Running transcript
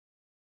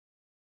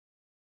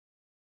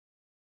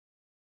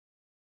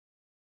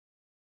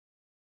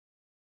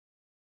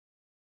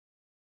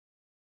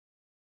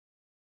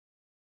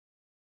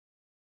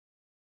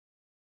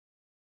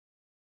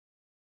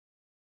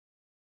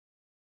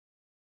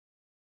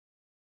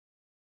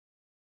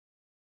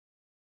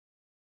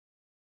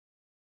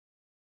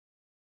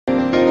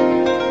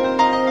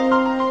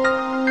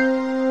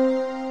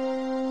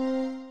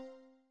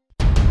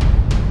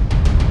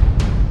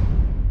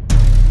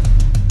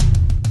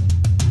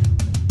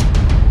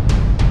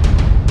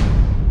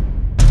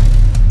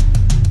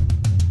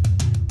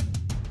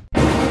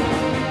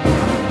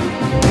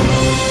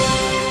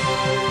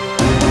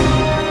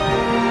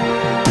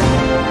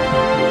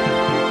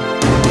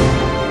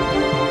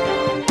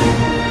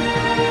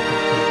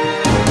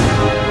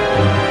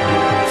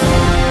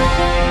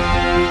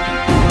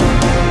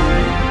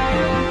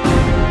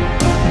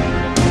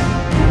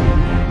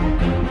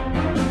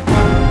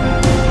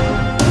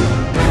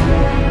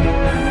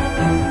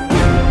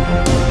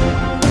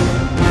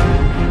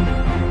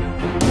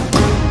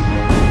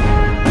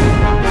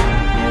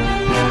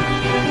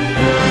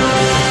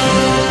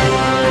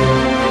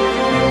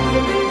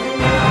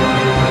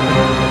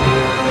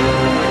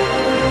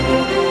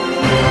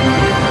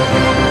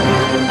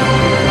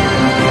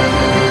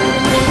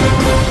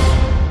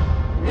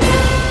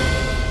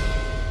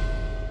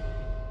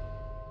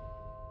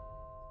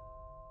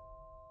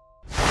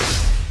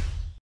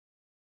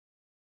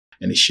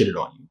and they shitted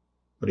on you,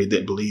 or they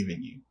didn't believe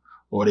in you,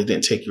 or they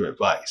didn't take your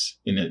advice,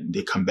 and then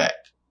they come back.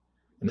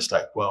 And it's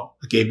like, well,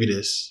 I gave you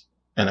this,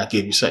 and I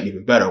gave you something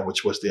even better,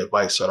 which was the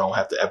advice, so I don't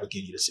have to ever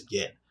give you this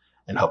again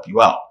and help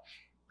you out.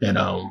 And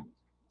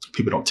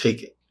people don't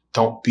take it.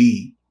 Don't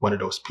be one of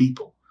those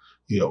people.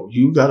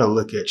 You got to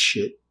look at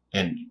shit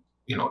and,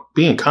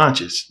 being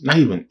conscious, not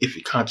even if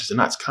you're conscious or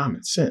not, it's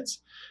common sense.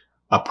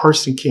 A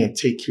person can't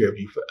take care of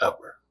you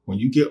forever. When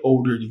you get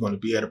older, you're going to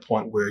be at a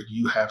point where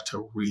you have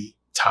to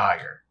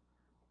retire.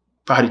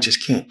 Body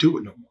just can't do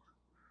it no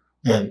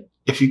more. And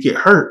if you get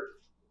hurt,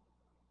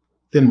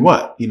 then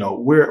what?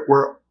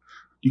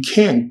 You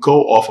can't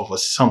go off of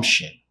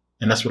assumption.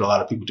 And that's what a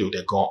lot of people do.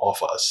 They're going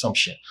off of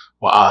assumption.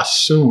 Well, I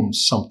assume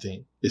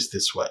something is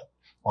this way,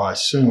 or I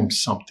assume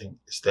something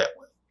is that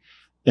way.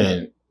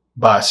 And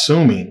by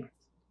assuming,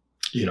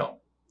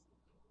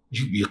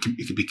 you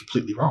could be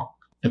completely wrong.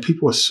 And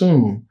people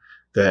assume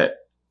that,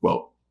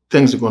 well,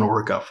 things are going to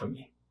work out for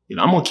me.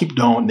 I'm going to keep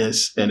doing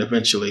this and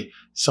eventually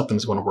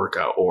something's going to work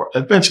out, or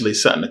eventually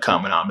something to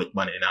come and I'll make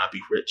money and I'll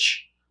be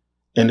rich.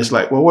 And it's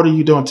like, well, what are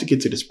you doing to get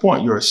to this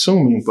point? You're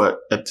assuming, but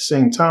at the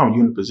same time,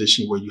 you're in a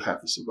position where you have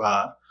to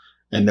survive.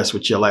 And that's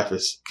what your life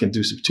is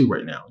conducive to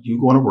right now.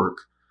 You going to work,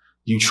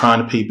 you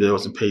trying to pay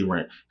bills and pay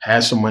rent,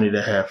 have some money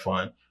to have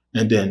fun,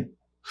 and then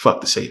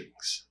fuck the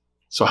savings.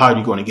 So how are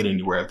you going to get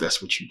anywhere if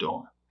that's what you're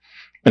doing?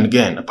 And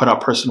again, I put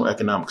out personal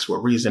economics for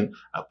a reason.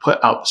 I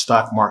put out the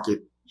stock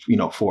market,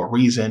 for a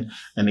reason.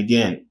 And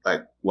again,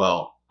 I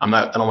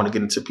don't want to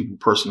get into people's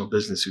personal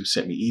business who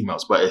sent me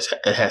emails, but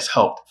it has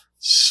helped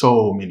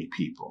so many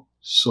people.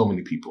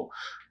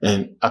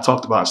 And I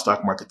talked about in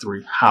Stock Market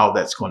 3 how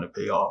that's going to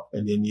pay off.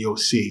 And then you'll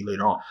see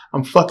later on.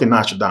 I'm fucking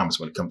Nostradamus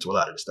when it comes to a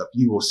lot of this stuff.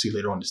 You will see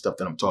later on the stuff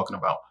that I'm talking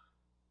about,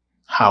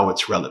 how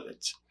it's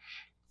relevant.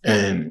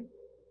 And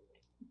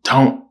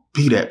don't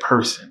be that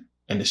person.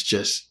 And it's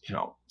just,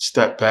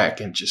 step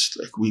back and just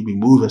like we be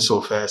moving so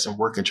fast and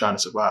working, trying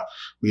to survive.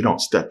 We don't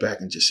step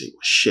back and just say, well,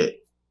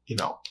 shit,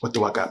 what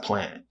do I got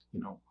planned?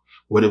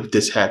 What if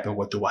this happened?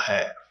 What do I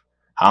have?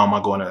 How am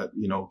I going to,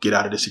 get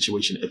out of this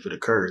situation if it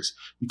occurs?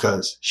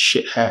 Because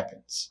shit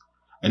happens.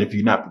 And if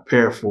you're not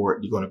prepared for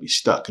it, you're going to be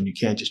stuck. And you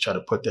can't just try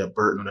to put that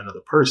burden on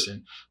another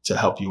person to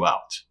help you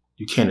out.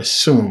 You can't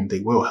assume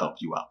they will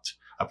help you out.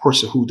 A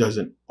person who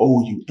doesn't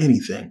owe you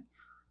anything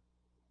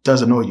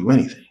doesn't owe you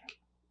anything.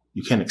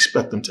 You can't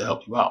expect them to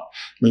help you out.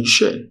 You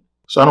shouldn't.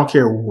 So I don't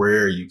care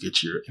where you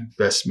get your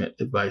investment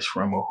advice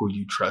from or who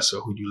you trust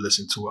or who you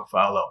listen to or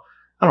follow.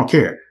 I don't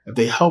care. If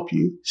they help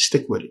you,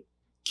 stick with it.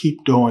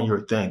 Keep doing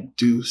your thing.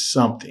 Do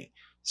something.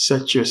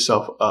 Set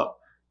yourself up.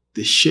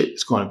 This shit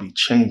is going to be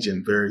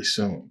changing very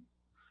soon.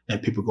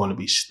 And people are going to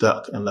be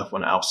stuck and left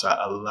on the outside.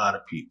 A lot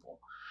of people.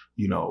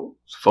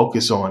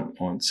 Focus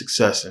on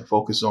success and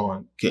focus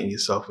on getting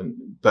yourself in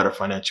a better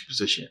financial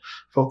position.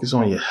 Focus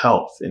on your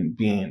health and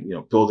being,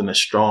 building a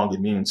strong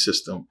immune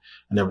system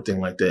and everything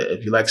like that.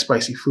 If you like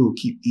spicy food,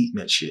 keep eating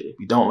that shit. If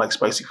you don't like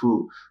spicy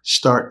food,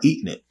 start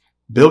eating it.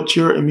 Build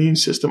your immune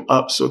system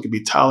up so it can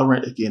be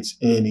tolerant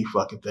against any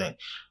fucking thing.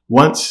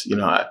 Once,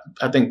 I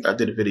think I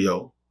did a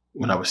video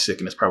when I was sick,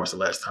 and this probably was the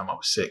last time I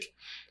was sick.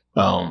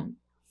 I'm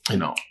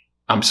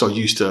so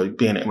used to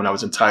being when I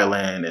was in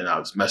Thailand and I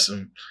was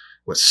messing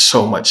with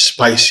so much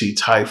spicy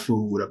Thai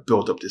food. I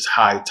built up this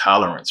high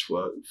tolerance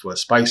for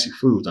spicy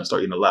foods. I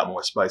started eating a lot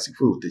more spicy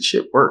food. This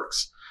shit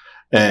works.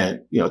 And,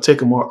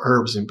 taking more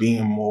herbs and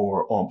being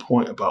more on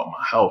point about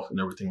my health and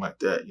everything like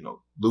that,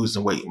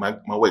 losing weight. My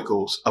weight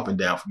goes up and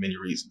down for many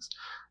reasons.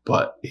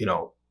 But,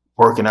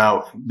 working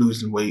out and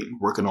losing weight and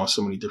working on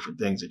so many different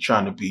things and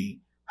trying to be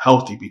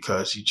healthy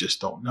because you just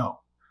don't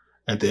know.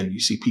 And then you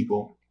see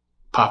people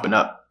popping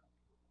up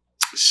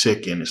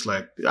sick and it's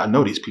like, I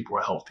know these people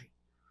are healthy.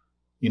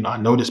 I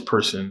know this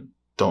person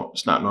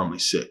is not normally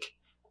sick.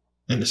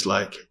 And it's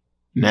like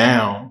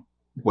now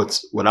what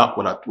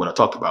I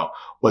talked about,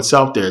 what's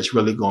out there is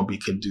really going to be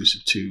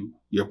conducive to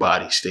your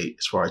body state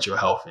as far as your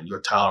health and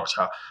your tolerance,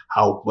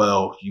 how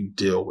well you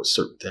deal with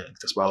certain things.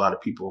 That's why a lot of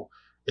people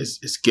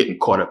is getting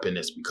caught up in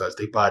this because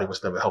their body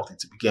was never healthy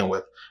to begin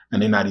with.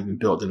 And they're not even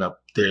building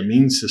up their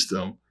immune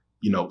system,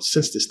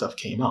 since this stuff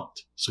came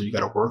out. So you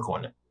got to work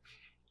on it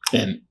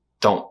and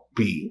don't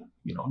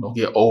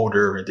get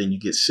older and then you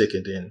get sick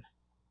and then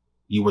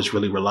you was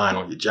really relying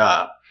on your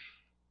job.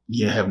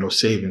 You didn't have no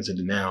savings and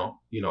then now,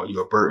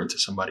 you're a burden to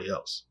somebody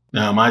else.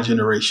 Now, my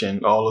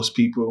generation, all those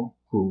people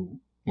who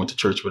went to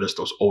church with us,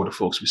 those older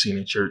folks we seen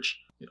in church,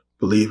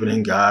 believing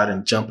in God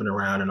and jumping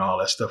around and all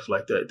that stuff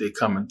like that, they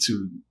come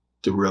into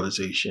the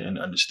realization and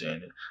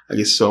understanding. I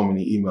get so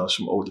many emails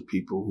from older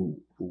people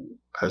who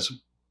has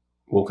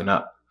woken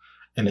up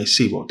and they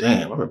see, well,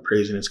 damn, I've been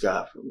praising this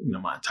God for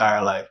my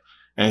entire life.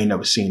 I ain't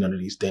never seen none of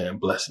these damn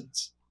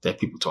blessings that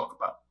people talk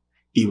about.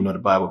 Even though the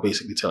Bible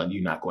basically telling you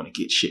you're not going to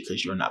get shit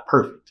because you're not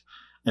perfect.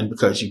 And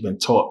because you've been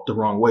taught the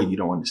wrong way, you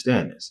don't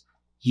understand this.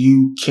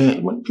 You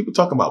can't, when people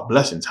talk about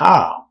blessings,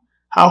 how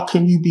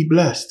can you be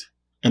blessed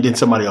and then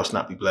somebody else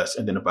not be blessed?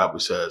 And then the Bible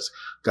says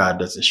God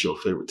doesn't show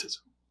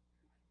favoritism.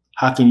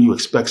 How can you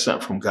expect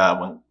something from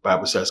God when the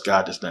Bible says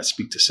God does not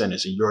speak to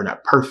sinners and you're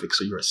not perfect,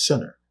 so you're a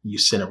sinner. You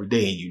sin every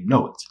day and you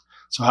know it.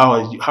 So how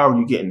are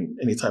you getting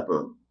any type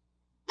of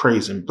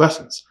praise and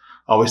blessings?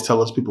 I always tell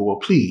those people, well,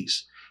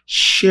 please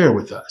share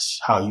with us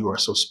how you are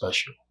so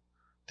special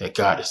that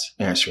God is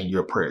answering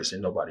your prayers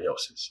and nobody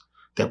else's.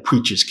 That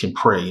preachers can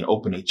pray and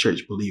open a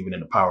church believing in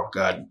the power of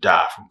God and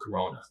die from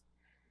corona.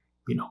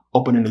 You know,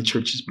 opening the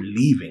churches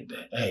believing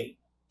that, hey,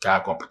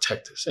 God gonna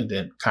protect us. And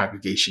then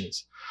congregation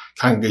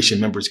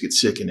members get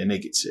sick and then they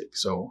get sick.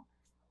 So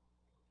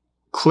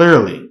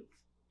clearly,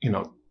 you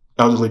know,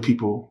 elderly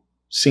people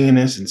seeing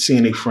this and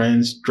seeing their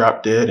friends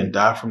drop dead and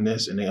die from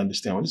this, and they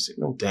understand, well, this ain't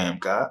no damn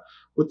God.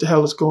 What the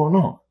hell is going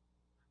on?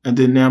 And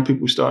then now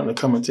people are starting to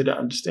come into the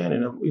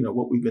understanding of, you know,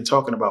 what we've been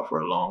talking about for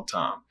a long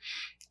time.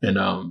 And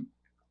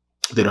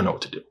they don't know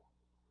what to do,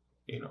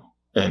 you know.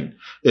 And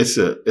it's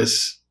a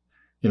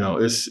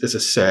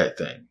sad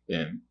thing.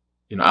 And,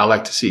 you know, I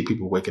like to see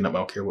people waking up. I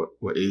don't care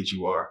what age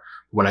you are.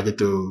 When I get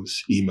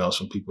those emails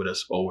from people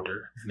that's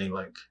older and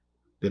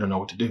they don't know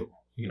what to do,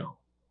 you know,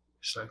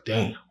 it's like,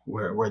 damn,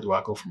 where do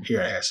I go from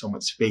here? I had so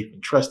much faith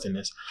and trust in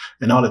this.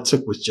 And all it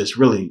took was just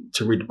really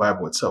to read the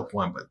Bible itself,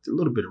 one, but a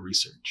little bit of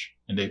research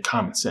and then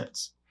common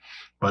sense.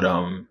 But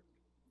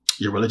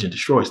your religion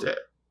destroys that.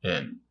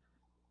 And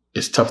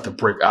it's tough to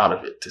break out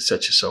of it, to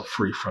set yourself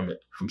free from it,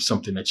 from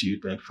something that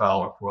you've been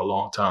following for a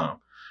long time.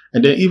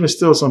 And then even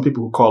still, some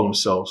people who call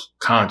themselves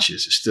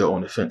conscious are still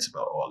on the fence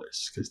about all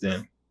this. Because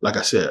then, like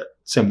I said,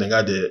 same thing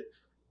I did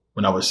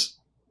when I was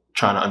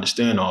trying to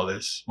understand all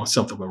this. When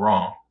something went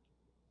wrong,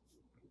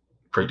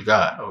 pray to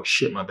God. Oh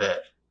shit, my bad.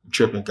 I'm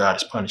tripping. God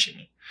is punishing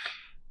me.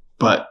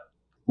 But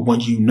when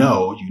you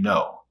know,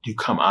 you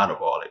come out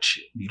of all that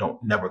shit. You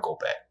don't never go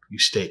back. You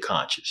stay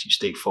conscious. You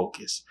stay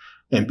focused.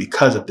 And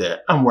because of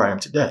that, I'm where I am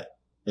today.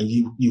 And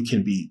you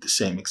can be the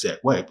same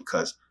exact way,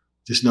 because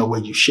there's no way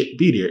you shouldn't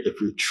be there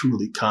if you're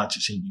truly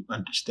conscious and you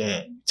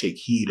understand, you take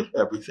heed of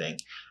everything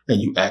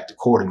and you act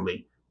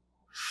accordingly.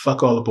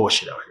 Fuck all the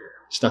bullshit out here.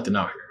 It's nothing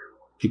out here.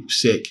 People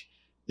sick.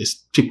 It's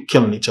people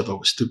killing each other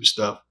over stupid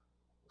stuff.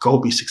 Go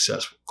be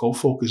successful. Go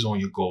focus on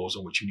your goals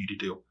and what you need to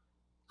do.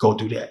 Go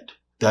do that.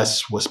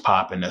 That's what's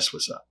popping. That's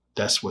what's up.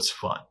 That's what's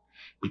fun.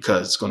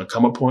 Because it's going to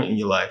come a point in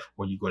your life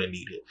where you're going to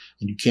need it.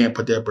 And you can't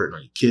put that burden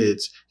on your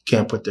kids. You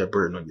can't put that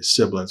burden on your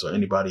siblings or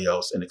anybody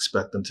else and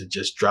expect them to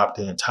just drop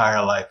their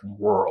entire life and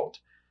world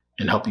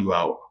and help you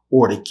out,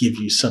 or to give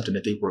you something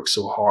that they worked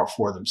so hard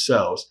for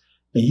themselves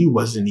and you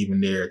wasn't even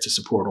there to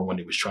support them when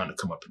they was trying to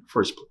come up in the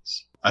first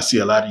place. I see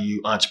a lot of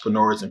you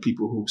entrepreneurs and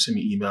people who send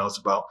me emails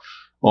about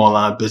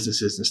online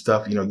businesses and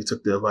stuff. You know, you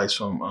took the advice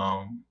from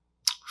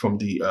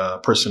the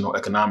personal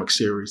economics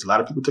series. A lot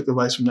of people took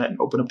advice from that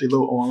and opened up their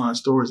little online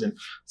stores. And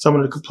some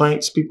of the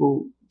complaints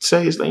people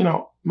say is that, you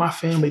know, my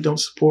family don't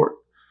support,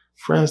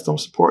 friends don't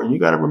support. And you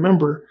got to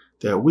remember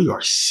that we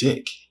are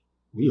sick.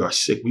 We are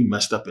sick. We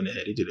messed up in the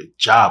head. They did a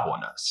job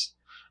on us.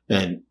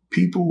 And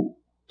people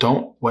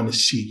don't want to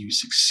see you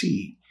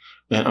succeed.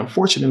 And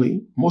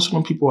unfortunately, most of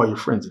them people are your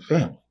friends and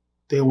family.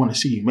 They want to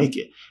see you make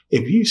it.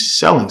 If you're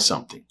selling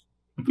something,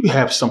 if you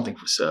have something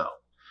for sale,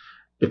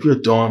 if you're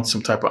doing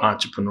some type of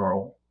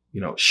entrepreneurial,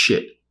 you know,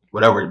 shit,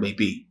 whatever it may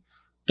be,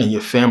 and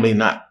your family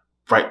not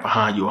right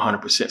behind you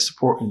 100%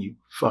 supporting you,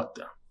 fuck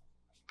them.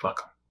 Fuck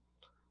them.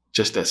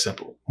 Just that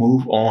simple.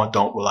 Move on.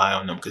 Don't rely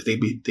on them, because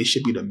they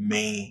should be the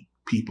main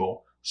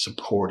people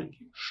supporting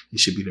you. They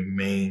should be the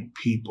main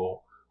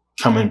people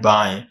coming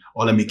by and,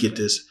 oh, let me get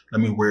this.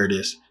 Let me wear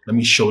this. Let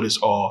me show this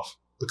off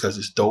because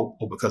it's dope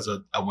or because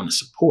I want to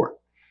support.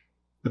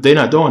 If they're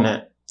not doing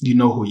that, you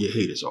know who your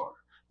haters are.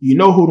 You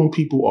know who them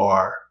people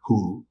are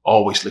who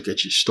always look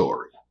at your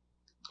story,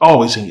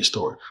 always in your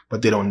story,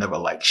 but they don't never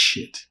like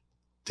shit.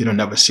 They don't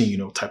never see you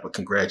no type of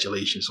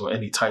congratulations or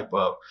any type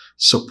of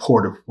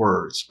supportive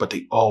words, but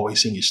they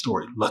always in your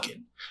story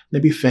looking. They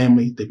be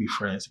family, they be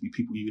friends, they be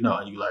people you know,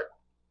 and you like,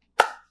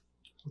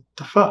 what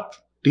the fuck?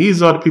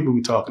 These are the people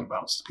we're talking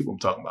about. It's the people I'm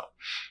talking about.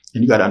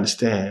 And you got to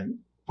understand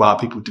why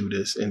people do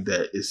this, and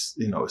that it's,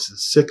 you know, it's a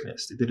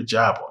sickness. They did a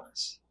job on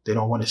us. They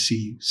don't want to see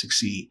you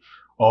succeed.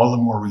 All the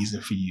more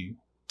reason for you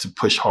to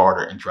push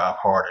harder and drive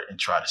harder and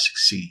try to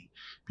succeed,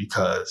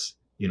 because,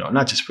 you know,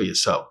 not just for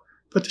yourself,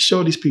 but to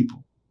show these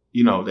people,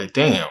 you know, that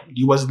damn,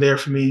 you wasn't there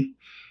for me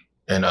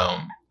and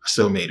I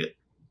still made it.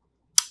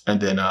 And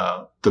then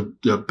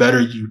the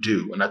better you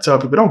do. And I tell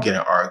people, don't get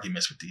in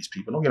arguments with these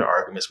people. Don't get in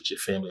arguments with your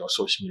family on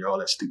social media, all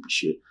that stupid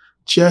shit.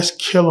 Just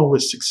kill them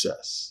with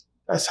success.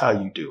 That's how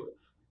you do it.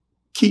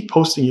 Keep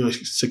posting your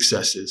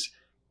successes.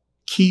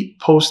 Keep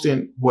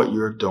posting what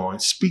you're doing.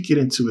 Speak it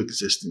into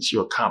existence,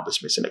 your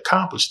accomplishments, and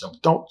accomplish them.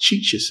 Don't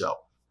cheat yourself.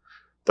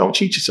 Don't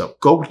cheat yourself.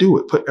 Go do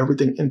it. Put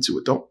everything into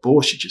it. Don't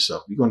bullshit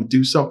yourself. You're going to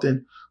do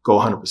something, go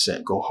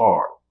 100%. Go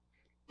hard.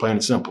 Plain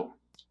and simple.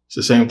 It's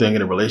the same thing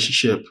in a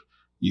relationship.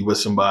 You with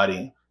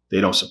somebody, they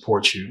don't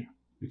support you,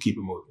 you keep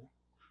it moving.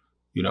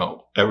 You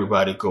know,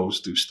 everybody goes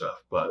through stuff.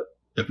 But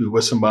if you're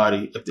with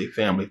somebody, if they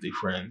family, if they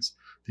friends,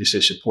 they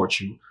should support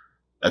you.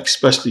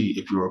 Especially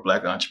if you're a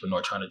Black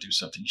entrepreneur trying to do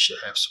something, you should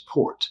have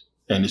support.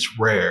 And it's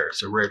rare.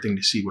 It's a rare thing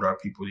to see with our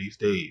people these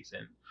days.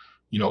 And,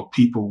 you know,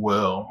 people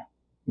will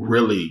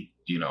really,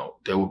 you know,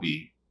 they will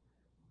be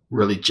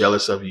really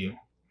jealous of you.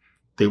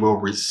 They will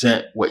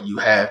resent what you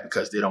have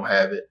because they don't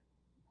have it.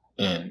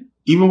 And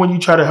even when you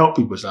try to help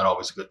people, it's not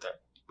always a good thing,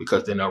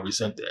 because then they'll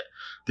resent that.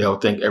 They'll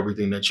think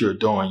everything that you're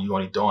doing, you're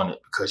only doing it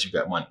because you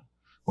got money.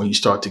 When you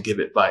start to give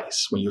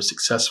advice, when you're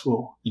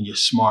successful and you're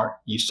smart,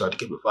 you start to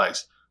give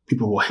advice,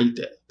 people will hate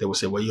that. They will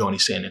say, well, you're only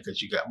saying that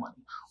because you got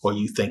money, or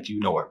you think you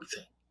know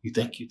everything. You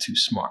think you're too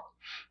smart.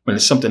 But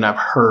it's something I've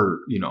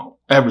heard, you know,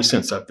 ever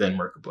since I've been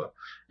Merkabah.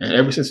 And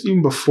ever since,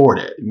 even before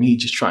that, me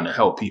just trying to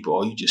help people,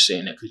 or you just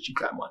saying that because you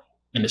got money.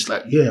 And it's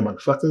like, yeah,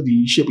 motherfucker,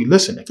 you should be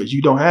listening because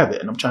you don't have it.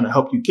 And I'm trying to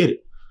help you get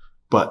it.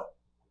 But,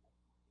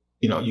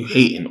 you know, you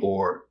hating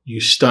or you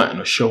stunting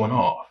or showing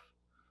off.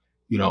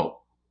 You know,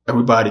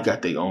 everybody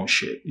got their own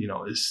shit. You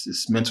know,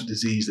 it's mental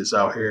disease that's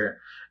out here.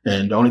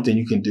 And the only thing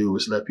you can do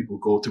is let people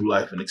go through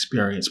life and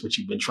experience what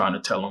you've been trying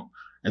to tell them.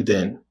 And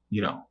then,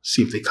 you know,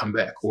 see if they come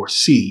back or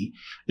see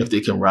if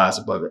they can rise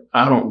above it.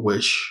 I don't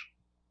wish,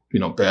 you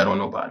know, bad on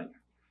nobody.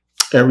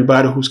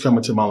 Everybody who's come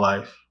into my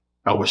life,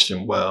 I wish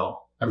them well.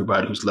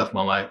 Everybody who's left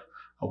my life,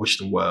 I wish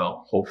them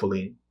well.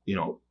 Hopefully, you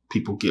know,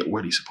 people get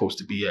where they're supposed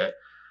to be at.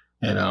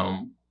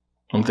 And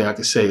one thing I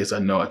can say is I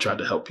know I tried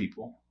to help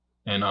people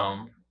and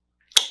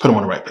put them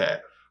on the right path.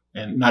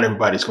 And not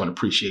everybody's going to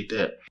appreciate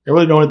that. And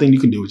really the only thing you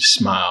can do is just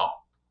smile,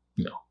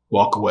 you know,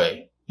 walk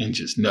away and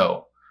just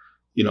know,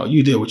 you know,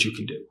 you did what you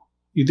can do.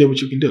 You did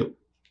what you can do.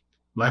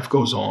 Life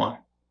goes on.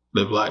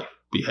 Live life.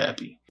 Be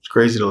happy. It's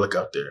crazy to look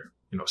out there.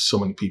 You know, so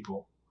many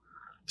people.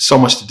 So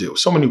much to do.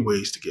 So many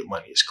ways to get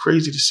money. It's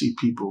crazy to see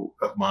people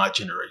of my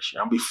generation.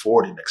 I'll be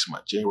 40 next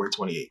month, January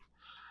 28th.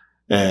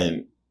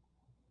 And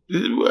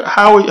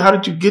how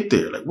did you get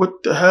there? Like,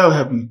 what the hell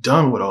have you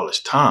done with all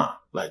this time?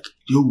 Like,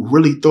 you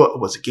really thought it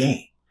was a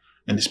game.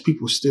 And there's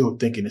people still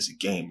thinking it's a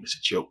game. It's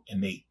a joke.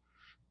 And they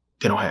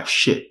don't have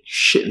shit. You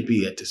shouldn't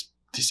be at this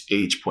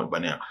age point by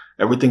now.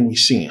 Everything we've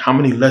seen. How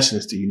many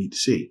lessons do you need to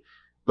see?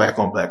 Black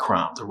on black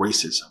crime, the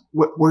racism.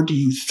 Where do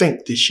you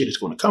think this shit is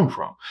going to come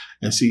from?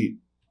 And see,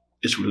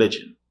 it's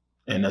religion.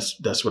 And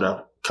that's what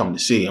I've come to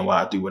see and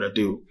why I do what I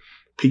do.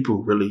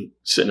 People really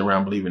sitting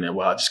around believing that,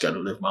 well, I just got to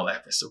live my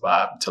life and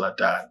survive until I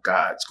die.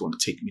 God's going to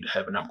take me to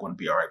heaven. I'm going to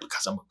be all right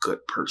because I'm a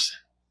good person.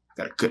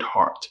 I got a good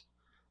heart.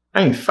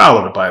 I ain't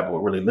follow the Bible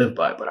or really live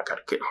by it, but I got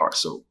a good heart.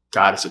 So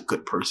God is a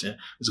good person,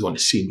 is going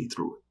to see me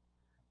through it.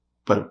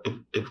 But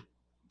if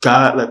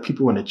God let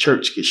people in the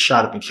church get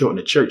shot up and killed in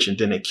the church, and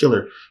then they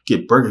killer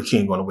get Burger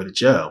King on the way to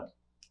jail,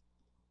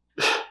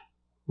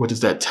 what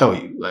does that tell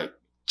you? Like,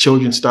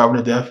 children starving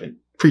to death and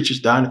preachers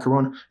dying of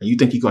corona, and you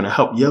think you're going to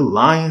help your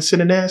lying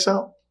sitting ass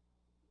out?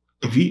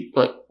 If you,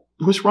 like,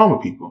 what's wrong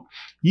with people?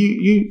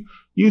 You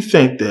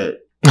think that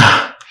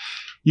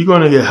you're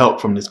going to get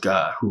help from this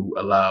guy who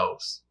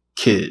allows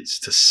kids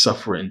to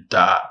suffer and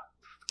die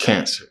of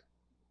cancer,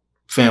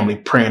 family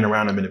praying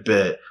around him in the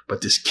bed,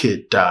 but this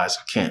kid dies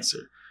of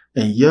cancer,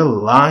 and your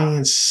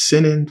lying,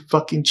 sinning,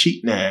 fucking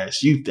cheating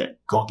ass, you think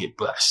gonna get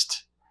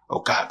blessed? Oh,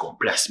 God gonna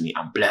bless me.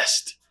 I'm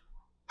blessed,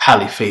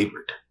 highly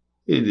favored.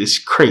 It is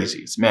crazy.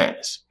 It's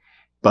madness.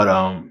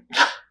 But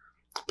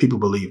people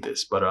believe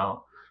this. But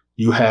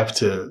you have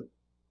to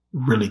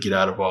really get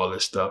out of all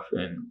this stuff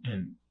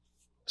and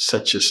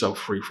set yourself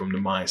free from the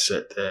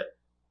mindset that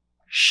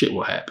shit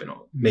will happen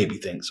or maybe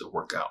things will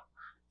work out,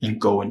 and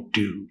go and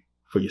do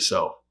for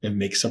yourself and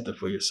make something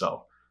for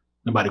yourself.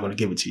 Nobody going to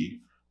give it to you.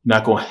 You're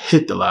not going to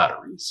hit the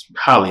lottery. It's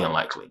highly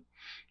unlikely.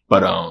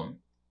 But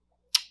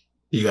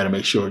you got to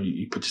make sure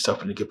you put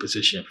yourself in a good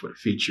position for the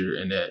future,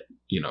 and that,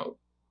 you know,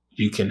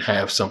 you can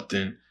have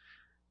something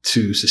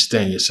to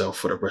sustain yourself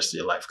for the rest of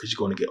your life, because you're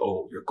going to get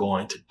old. You're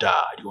going to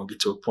die. You're going to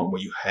get to a point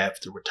where you have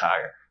to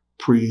retire.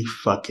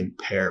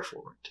 Pre-fucking-prepare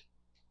for it.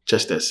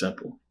 Just that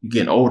simple. You're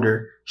getting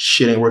older.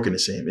 Shit ain't working the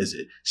same, is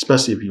it?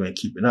 Especially if you ain't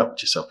keeping up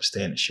with yourself and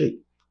staying in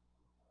shape.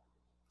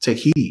 Take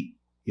heed.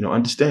 You know,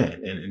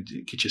 understand and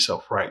get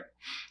yourself right.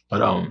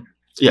 But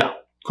yeah,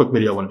 quick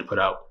video I wanted to put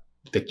out.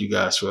 Thank you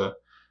guys for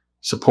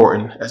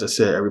supporting. As I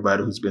said,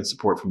 everybody who's been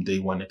supporting from day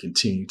one and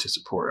continue to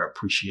support. I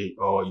appreciate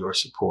all your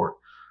support.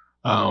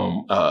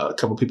 A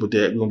couple people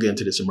did, we're gonna get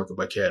into this in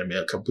Merkabah Academy.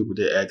 A couple people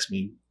did ask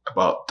me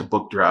about the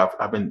book drive.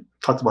 I've been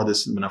talked about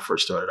this when I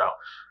first started out.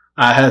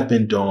 I have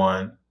been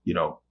doing, you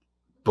know,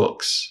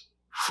 books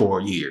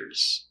for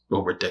years,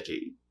 over a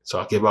decade.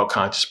 So I give out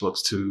conscious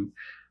books to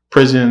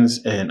prisons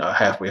and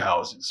halfway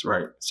houses,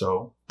 right?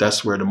 So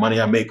that's where the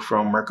money I make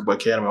from Merkabah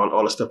Academy,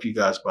 all the stuff you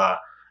guys buy,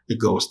 it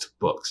goes to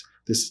books.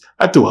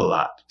 I do a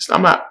lot.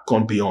 I'm not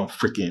going to be on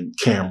freaking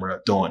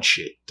camera doing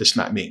shit. That's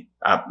not me.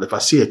 If I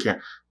see a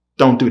camera,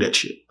 don't do that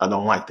shit. I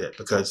don't like that,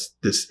 because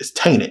this is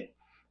tainted.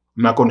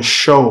 I'm not going to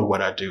show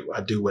what I do.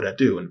 I do what I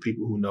do. And the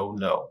people who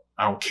know.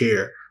 I don't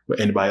care what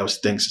anybody else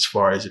thinks, as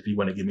far as if you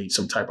want to give me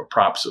some type of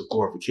props or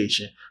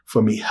glorification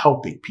for me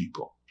helping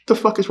people. What the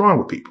fuck is wrong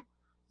with people?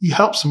 You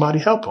help somebody,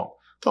 help them.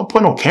 Don't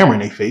put no camera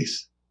in their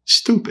face.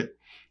 Stupid.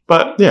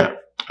 But yeah,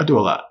 I do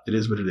a lot. It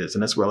is what it is.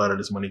 And that's where a lot of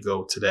this money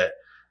go to that.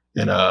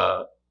 And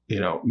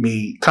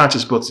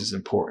conscious books is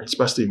important,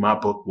 especially my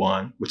book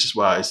one, which is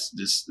why it's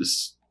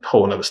this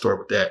whole another story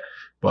with that.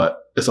 But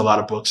there's a lot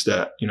of books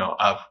that,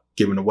 I've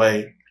given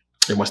away.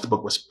 And once the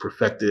book was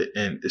perfected,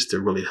 and it's to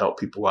really help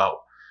people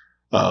out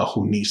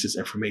who needs this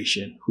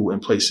information, who in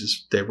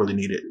places they really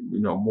need it,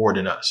 more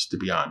than us, to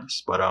be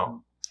honest. But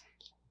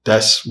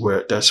that's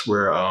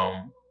where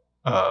I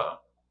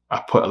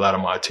put a lot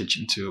of my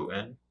attention to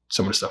and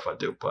some of the stuff I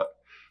do. But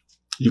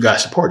you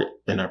guys support it,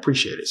 and I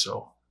appreciate it.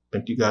 So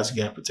thank you guys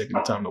again for taking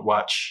the time to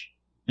watch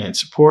and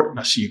support. And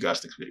I'll see you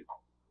guys next video.